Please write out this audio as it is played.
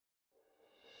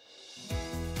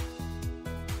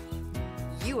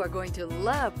You are going to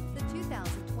love the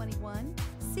 2021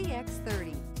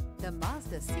 CX-30. The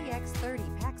Mazda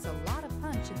CX-30 packs a lot of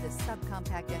punch in this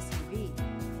subcompact SUV.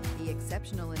 The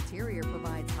exceptional interior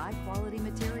provides high-quality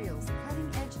materials,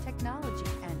 cutting-edge technology,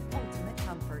 and ultimate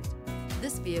comfort.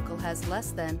 This vehicle has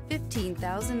less than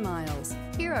 15,000 miles.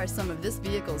 Here are some of this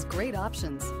vehicle's great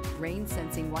options: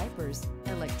 rain-sensing wipers,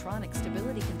 electronic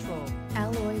stability control,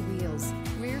 alloy wheels,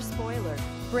 rear spoiler,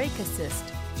 brake assist,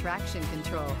 traction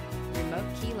control, remote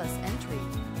keyless entry,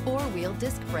 four-wheel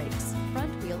disc brakes,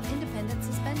 front-wheel independent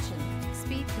suspension,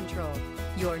 speed control.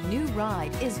 Your new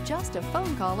ride is just a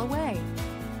phone call away.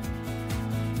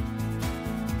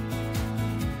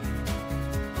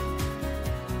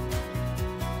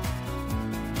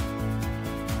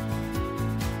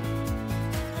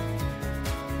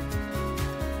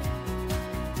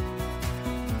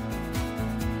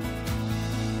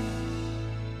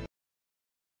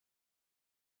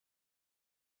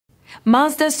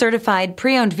 Mazda certified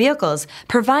pre-owned vehicles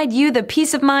provide you the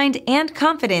peace of mind and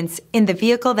confidence in the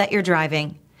vehicle that you're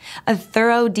driving. A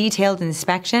thorough, detailed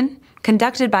inspection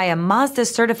conducted by a Mazda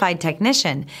certified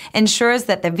technician ensures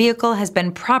that the vehicle has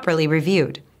been properly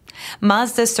reviewed.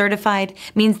 Mazda certified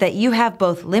means that you have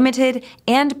both limited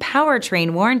and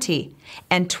powertrain warranty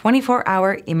and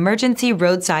 24-hour emergency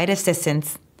roadside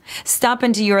assistance. Stop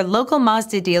into your local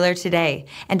Mazda dealer today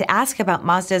and ask about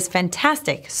Mazda's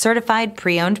fantastic certified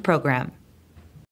pre-owned program.